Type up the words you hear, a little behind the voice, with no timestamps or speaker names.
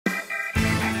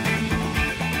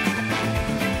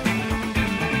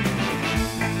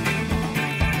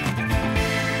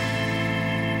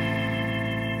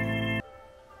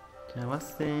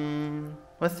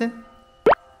왓슨?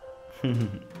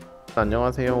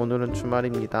 안녕하세요. 오늘은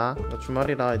주말입니다.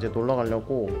 주말이라 이제 놀러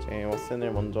가려고 이제 왓슨을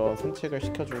먼저 산책을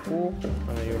시켜주고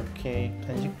그다음에 이렇게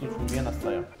간식도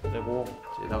준비해놨어요. 그리고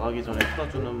이제 나가기 전에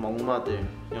틀어주는 먹마들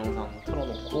영상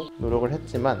틀어놓고 노력을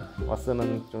했지만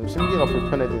왓슨은 좀 심기가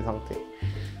불편해진 상태.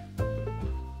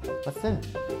 왓슨!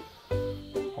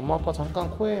 엄마 아빠 잠깐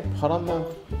코에 바람만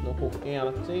넣고 올게.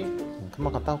 알았지?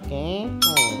 금방 갔다 올게.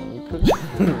 이 표정.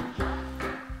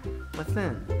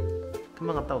 왓슨!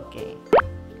 금방 갔다 올게.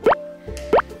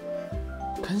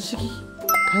 간식이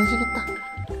있다.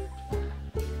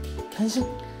 간식.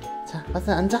 자, 왓슨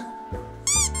앉아.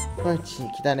 그렇지,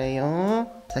 기다려요.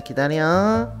 자,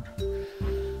 기다려.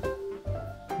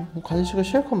 간식을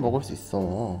실컷 먹을 수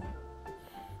있어.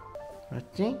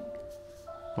 알았지?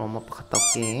 그럼 엄마 아빠 갔다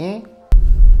올게.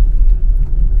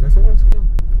 내 선글라스 껴.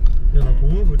 야, 나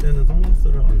동물 볼 때는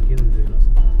선글라스를 안 끼는 데라서.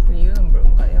 그 이유는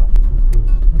뭘까요?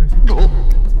 털에 색깔을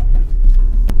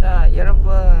자,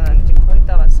 여러분 이제 거의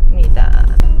다 왔습니다.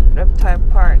 reptile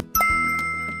park.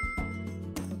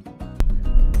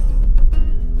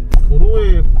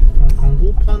 도로에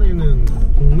광고판에는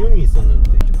공룡이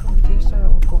있었는데 어디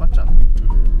있어요? 올 것 같잖아.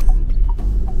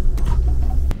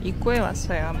 입구에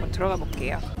왔어요. 한번 들어가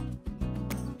볼게요.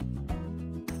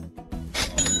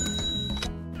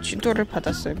 지도를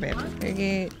받았어요. 맵.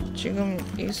 여기 지금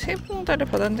이 세 봉다를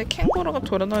받았는데 캥거루가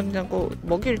돌아다니냐고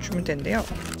먹이를 주면 된대요.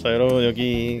 자, 여러분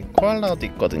여기 코알라도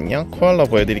있거든요. 코알라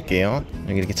보여드릴게요.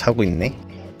 여기 이렇게 자고 있네.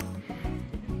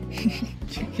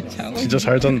 진짜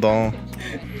잘 잔다.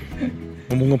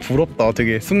 뭔가 부럽다.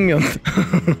 되게 숙면.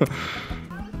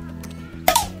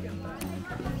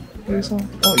 그래서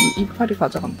이 이파리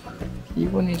가져간다.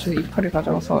 이분이 저 이파리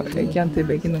가져가서 애기한테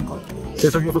먹이는 거.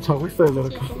 저기서 자고 있어요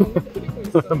저렇게.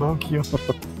 너무 귀여워.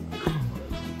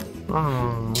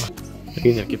 아,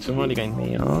 여기는 이렇게 두 마리가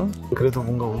있네요. 그래도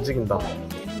뭔가 움직인다.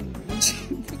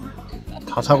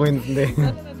 다 자고 있는데.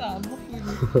 다른 애들 안 먹고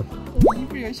있는데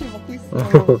입을 열심히 먹고 있어.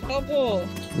 까보.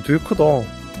 되게 크다.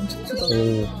 엄청 크다.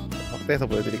 앞에서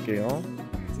보여드릴게요.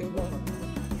 대박.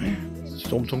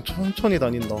 진짜 엄청 천천히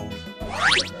다닌다.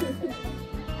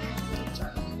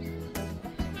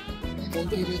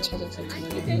 먹이를 찾아서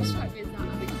가게 되었어.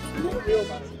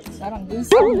 나랑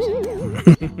눈싸움 중이야.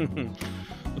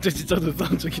 어째 진짜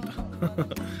눈싸움 중이다.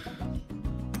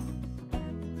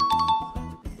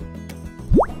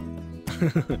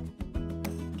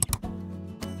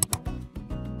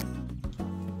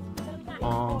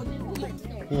 아,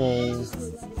 우와.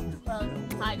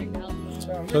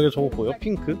 저기 저거 보여?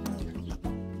 핑크?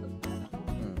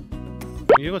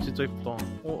 얘가 진짜 예쁘다.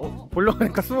 보려고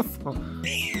하니까 숨었어.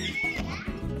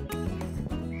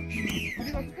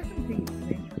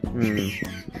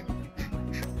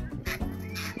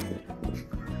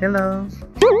 헬로.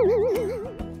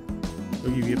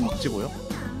 여기 위에 박쥐 보여?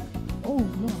 오,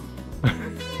 뭐야?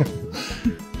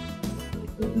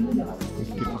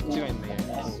 여기 박쥐가 있네.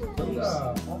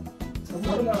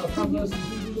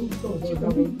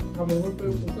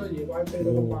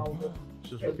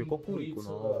 진짜 저렇게 거꾸로 있구나.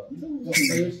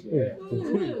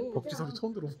 소리, 박쥐 소리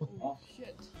처음 들어봐.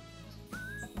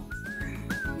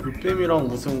 물뱀이랑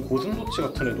무슨 고슴도치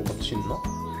같은 애도 같이 있나?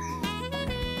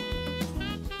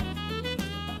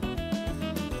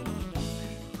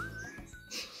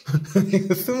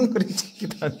 스물이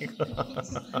찍기도 아니고.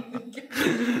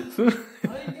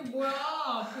 아니 이게 뭐야?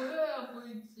 보여야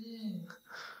보이지.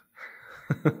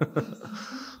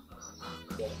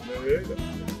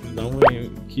 나무에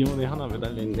귀여운 애 하나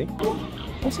매달려 있네.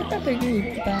 색깔 되게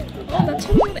예쁘다. 나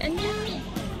참으로 안녕.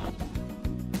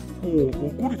 오,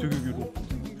 꼬리 되게 길어.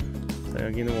 자,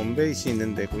 여기는 원베이시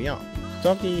있는 데고요.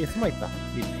 저기 숨어 있다.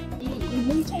 밑에. 이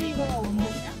뭉텅이가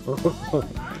원베이야?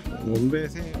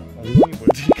 원베이스의 엉덩이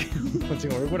보여드릴게요.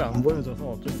 지금 얼굴이 안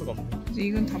보여져서 어쩔 수가 없네.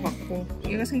 이건 다 봤고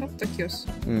얘가 생각보다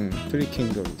귀엽어.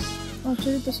 트리킹걸스. 아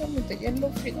저기도 선물 때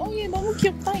옐로우핏. 얘 너무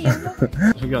귀엽다 옐로우.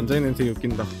 저기 앉아있는 애 되게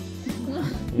웃긴다.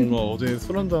 뭔가 어제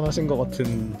술 한잔 하신 것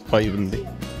같은 바이브인데.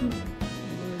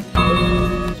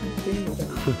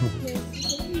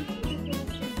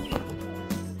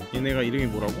 얘네가 이름이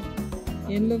뭐라고?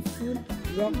 옐로우풋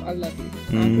락 알라딘.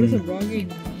 그래서 락이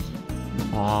있네.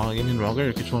 아, 얘는 락을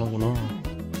이렇게 좋아하는구나.